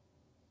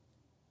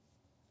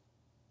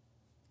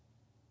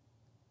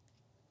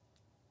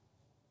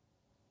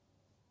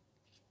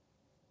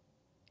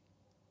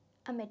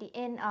 I'm at the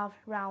end of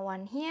round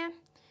 1 here.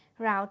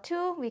 Round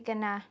 2, we're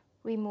gonna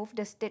remove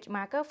the stitch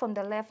marker from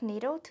the left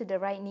needle to the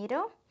right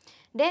needle.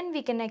 Then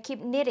we're gonna keep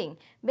knitting.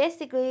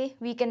 Basically,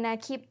 we're gonna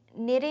keep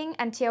knitting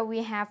until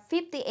we have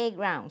 58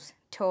 rounds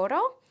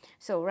total.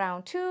 So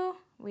round 2,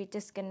 we're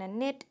just gonna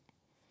knit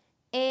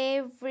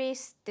every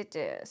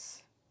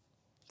stitches.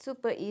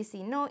 Super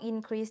easy, no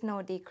increase,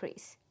 no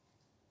decrease.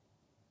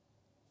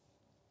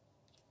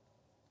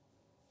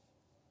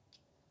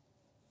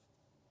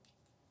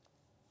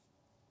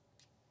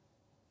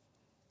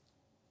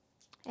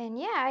 And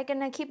yeah, I'm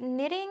gonna keep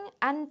knitting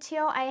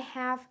until I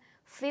have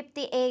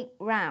 58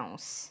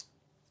 rounds.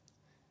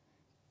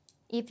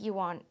 If you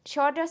want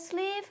shorter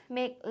sleeve,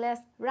 make less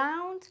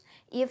rounds.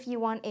 If you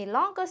want a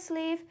longer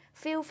sleeve,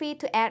 feel free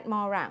to add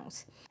more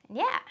rounds. And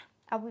yeah,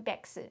 I'll be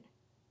back soon.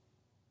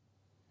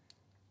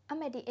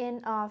 I'm at the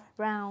end of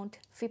round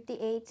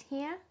 58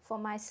 here for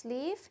my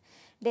sleeve.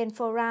 Then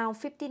for round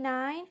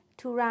 59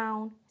 to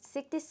round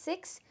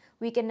 66,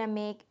 we're gonna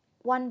make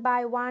 1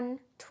 by 1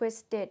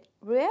 twisted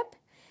rib.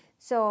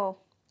 So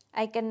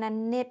I'm gonna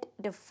knit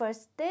the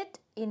first stitch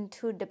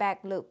into the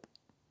back loop.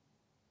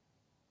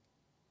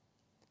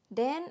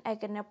 Then I'm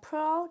gonna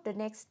purl the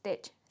next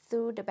stitch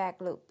through the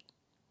back loop.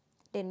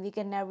 Then we're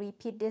gonna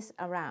repeat this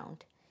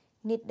around.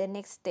 Knit the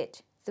next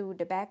stitch through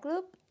the back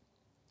loop.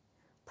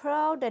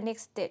 Purl the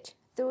next stitch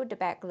through the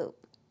back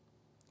loop.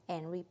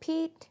 And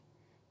repeat.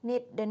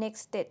 Knit the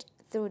next stitch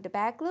through the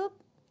back loop.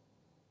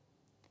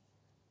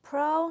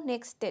 Purl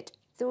next stitch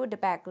through the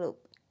back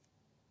loop.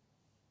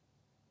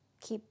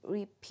 Keep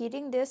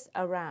repeating this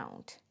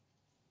around.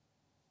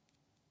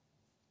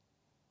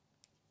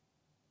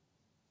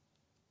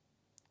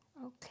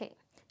 Okay,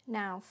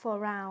 now for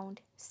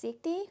round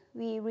 60,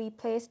 we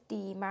replace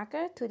the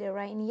marker to the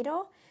right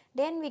needle.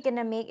 Then we're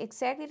gonna make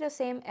exactly the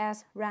same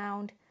as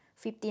round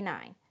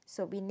 59.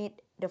 So we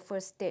knit the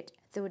first stitch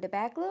through the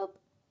back loop,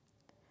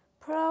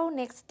 purl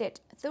next stitch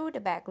through the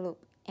back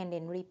loop, and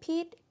then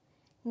repeat.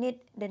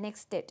 Knit the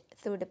next stitch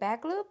through the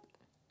back loop,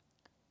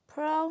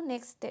 purl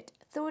next stitch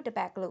through the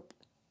back loop.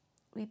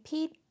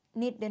 Repeat,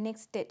 knit the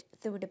next stitch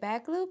through the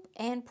back loop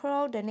and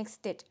purl the next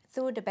stitch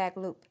through the back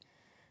loop.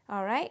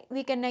 Alright,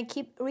 we're gonna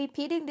keep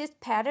repeating this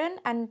pattern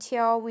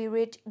until we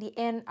reach the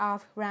end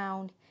of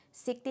round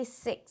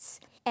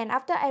 66. And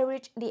after I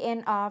reach the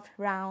end of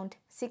round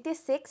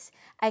 66,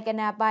 I'm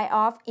gonna bite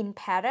off in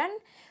pattern.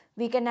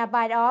 We're gonna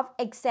bite off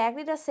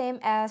exactly the same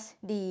as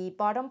the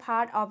bottom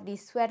part of the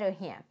sweater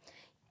here.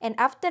 And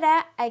after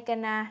that, I'm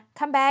gonna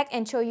come back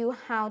and show you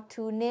how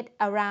to knit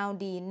around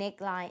the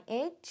neckline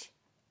edge.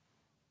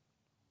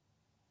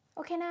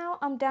 Okay, now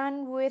I'm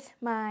done with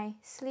my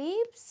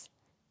sleeves.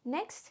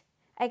 Next,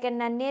 I'm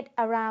gonna knit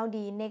around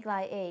the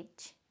neckline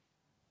edge.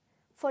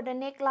 For the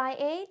neckline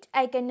edge,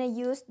 I'm gonna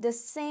use the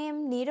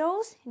same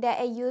needles that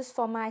I use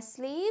for my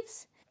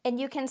sleeves. And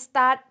you can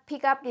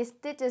pick up the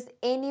stitches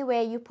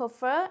anywhere you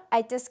prefer.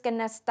 I'm just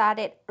gonna start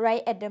it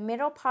right at the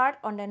middle part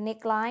on the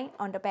neckline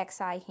on the back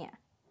side here.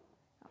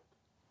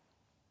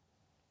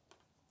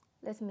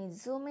 Let me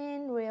zoom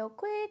in real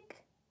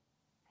quick.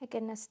 I'm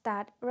gonna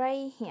start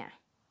right here.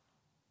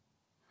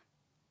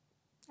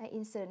 I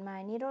insert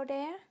my needle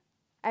there.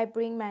 I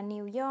bring my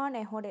new yarn,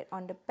 I hold it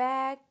on the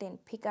back, then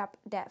pick up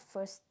that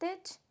first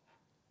stitch.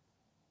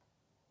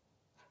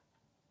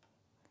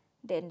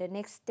 Then the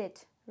next stitch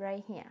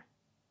right here.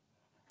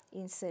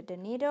 Insert the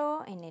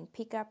needle and then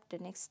pick up the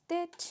next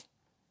stitch.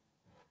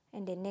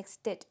 And the next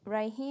stitch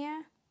right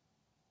here.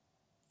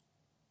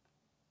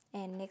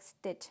 And next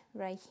stitch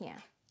right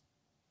here.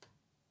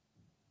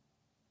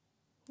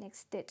 Next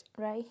stitch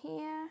right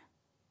here.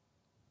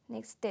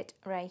 Next stitch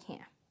right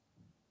here.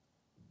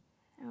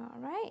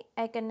 Alright,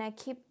 I'm gonna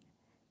keep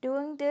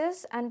doing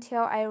this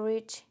until I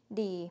reach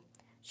the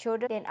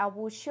shoulder. Then I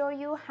will show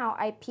you how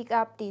I pick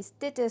up the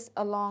stitches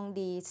along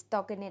the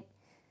stockinette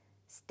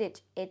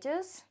stitch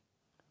edges.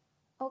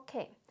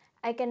 Okay,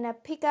 I'm gonna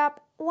pick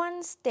up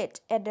one stitch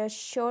at the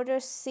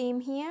shoulder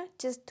seam here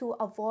just to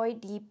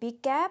avoid the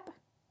big gap.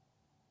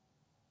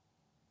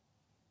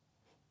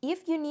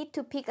 If you need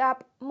to pick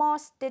up more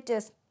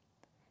stitches,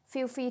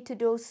 feel free to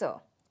do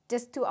so,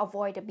 just to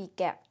avoid the big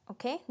gap,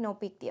 okay? No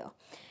big deal.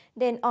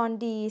 Then on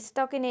the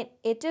stockinette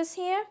edges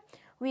here,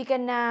 we're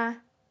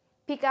gonna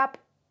pick up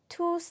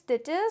 2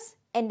 stitches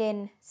and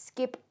then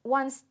skip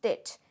 1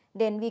 stitch.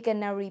 Then we're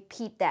gonna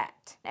repeat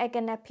that. I'm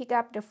gonna pick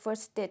up the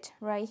first stitch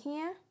right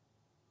here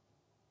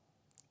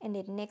and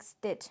the next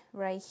stitch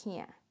right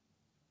here.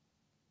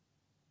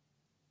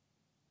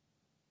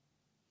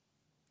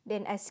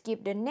 Then I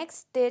skip the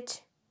next stitch,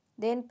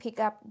 then pick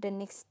up the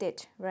next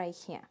stitch right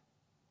here.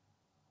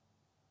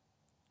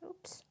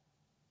 Oops.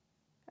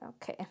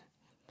 Okay.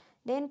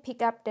 Then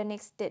pick up the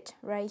next stitch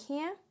right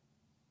here.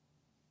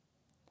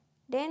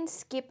 Then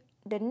skip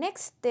the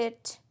next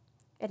stitch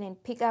and then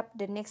pick up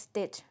the next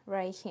stitch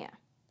right here.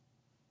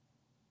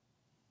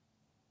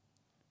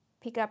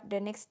 pick up the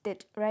next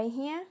stitch right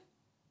here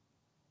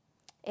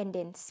and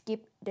then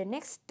skip the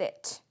next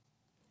stitch.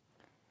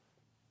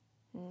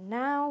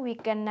 Now we're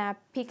gonna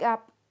pick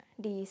up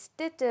the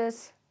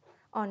stitches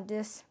on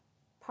this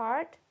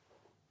part,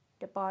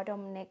 the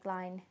bottom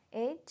neckline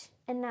edge.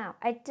 And now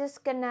I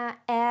just gonna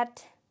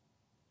add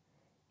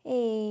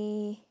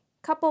a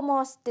couple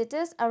more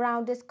stitches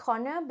around this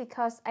corner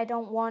because I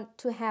don't want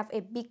to have a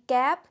big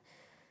gap.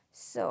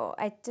 So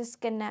I just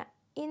gonna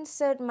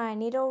insert my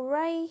needle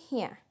right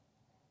here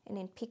and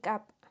then pick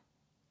up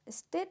a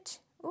stitch.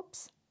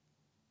 Oops.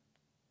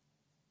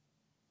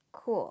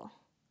 Cool.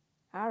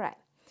 Alright.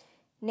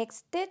 Next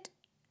stitch,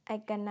 I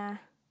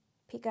gonna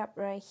pick up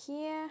right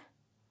here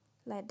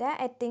like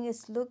that. I think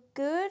it's look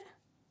good.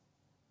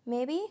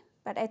 Maybe,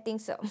 but I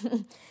think so.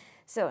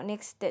 So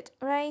next stitch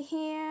right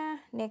here,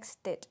 next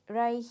stitch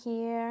right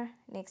here,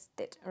 next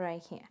stitch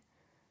right here.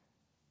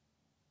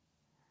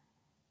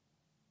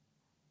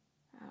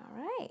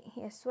 Alright,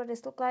 here's what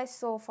it looks like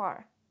so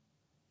far.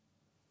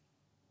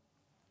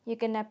 You're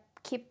gonna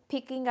keep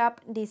picking up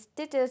the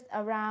stitches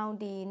around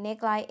the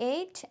neckline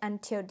edge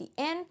until the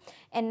end.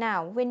 And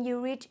now when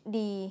you reach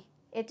the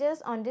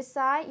edges on this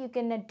side, you're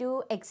gonna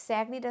do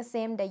exactly the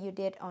same that you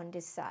did on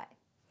this side.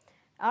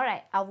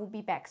 Alright, I will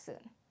be back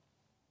soon.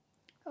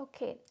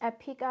 Okay, I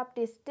pick up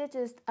the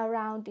stitches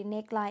around the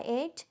neckline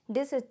edge.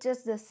 This is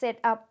just the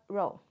setup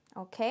row.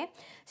 Okay,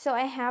 so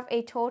I have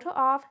a total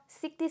of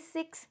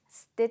 66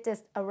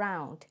 stitches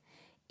around.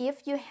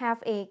 If you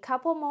have a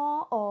couple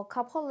more or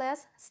couple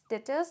less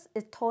stitches,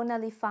 it's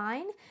totally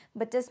fine,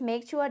 but just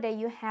make sure that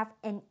you have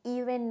an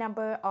even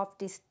number of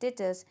the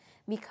stitches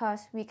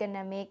because we're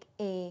gonna make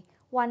a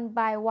 1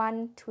 by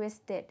 1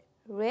 twisted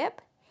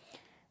rib.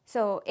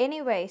 So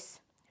anyways,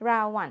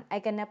 round 1,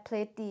 I'm gonna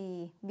place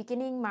the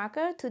beginning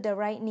marker to the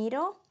right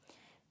needle.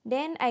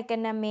 Then I'm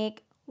gonna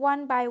make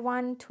 1 by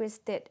 1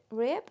 twisted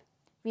rib.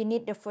 We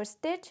need the first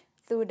stitch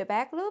through the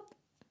back loop.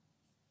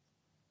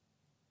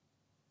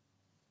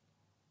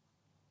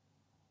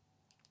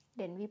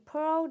 Then we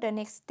purl the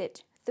next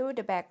stitch through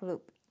the back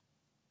loop.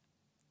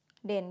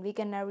 Then we're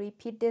gonna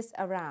repeat this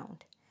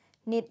around.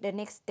 Knit the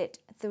next stitch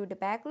through the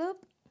back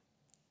loop.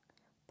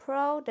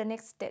 Purl the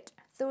next stitch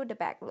through the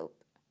back loop.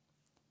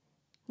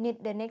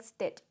 Knit the next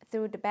stitch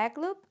through the back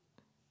loop.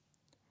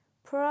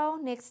 Purl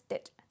next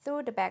stitch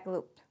through the back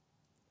loop.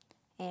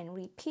 And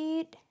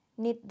repeat.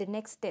 Knit the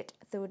next stitch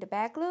through the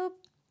back loop.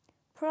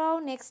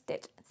 Purl next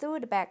stitch through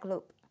the back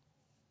loop.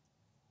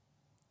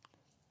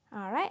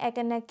 Alright, I'm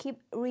gonna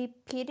keep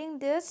repeating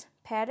this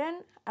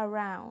pattern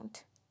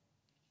around.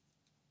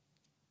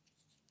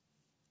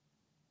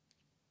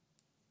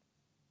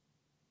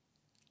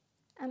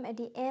 I'm at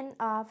the end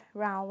of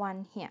round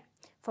 1 here.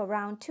 For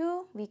round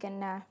 2, we're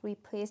gonna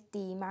replace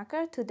the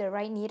marker to the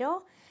right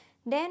needle.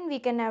 Then we're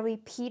gonna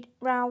repeat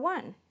round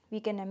 1.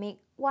 We're gonna make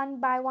 1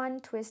 by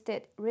 1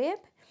 twisted rib.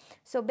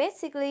 So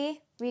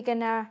basically, we're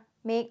gonna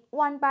make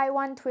 1 by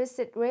 1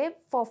 twisted rib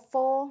for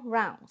 4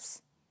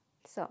 rounds.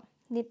 So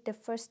knit the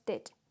first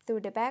stitch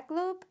through the back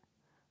loop,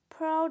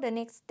 purl the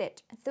next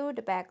stitch through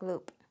the back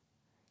loop,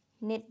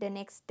 knit the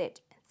next stitch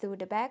through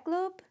the back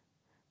loop,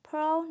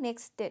 purl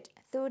next stitch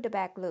through the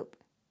back loop,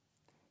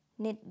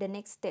 knit the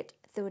next stitch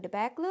through the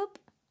back loop,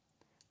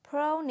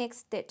 purl next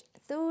stitch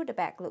through the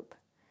back loop.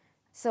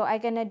 So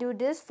I'm gonna do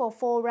this for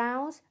 4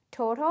 rounds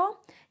total.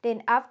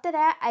 Then after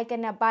that, I'm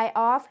gonna bind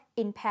off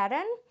in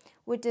pattern,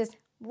 which is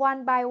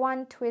 1 by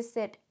 1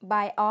 twisted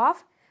bind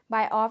off.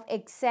 Bind off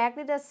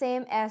exactly the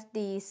same as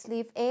the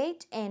sleeve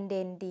edge and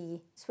then the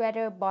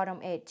sweater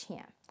bottom edge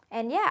here.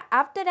 And yeah,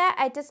 after that,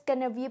 I just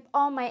gonna whip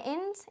all my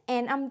ends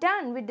and I'm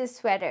done with this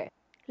sweater.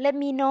 Let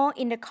me know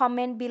in the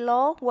comment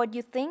below what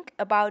you think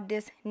about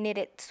this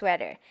knitted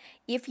sweater.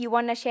 If you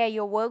wanna share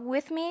your work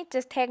with me,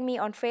 just tag me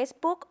on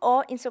Facebook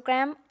or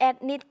Instagram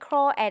at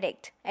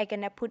KnitCrawAddict. I'm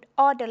gonna put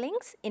all the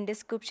links in the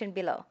description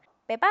below.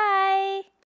 Bye bye!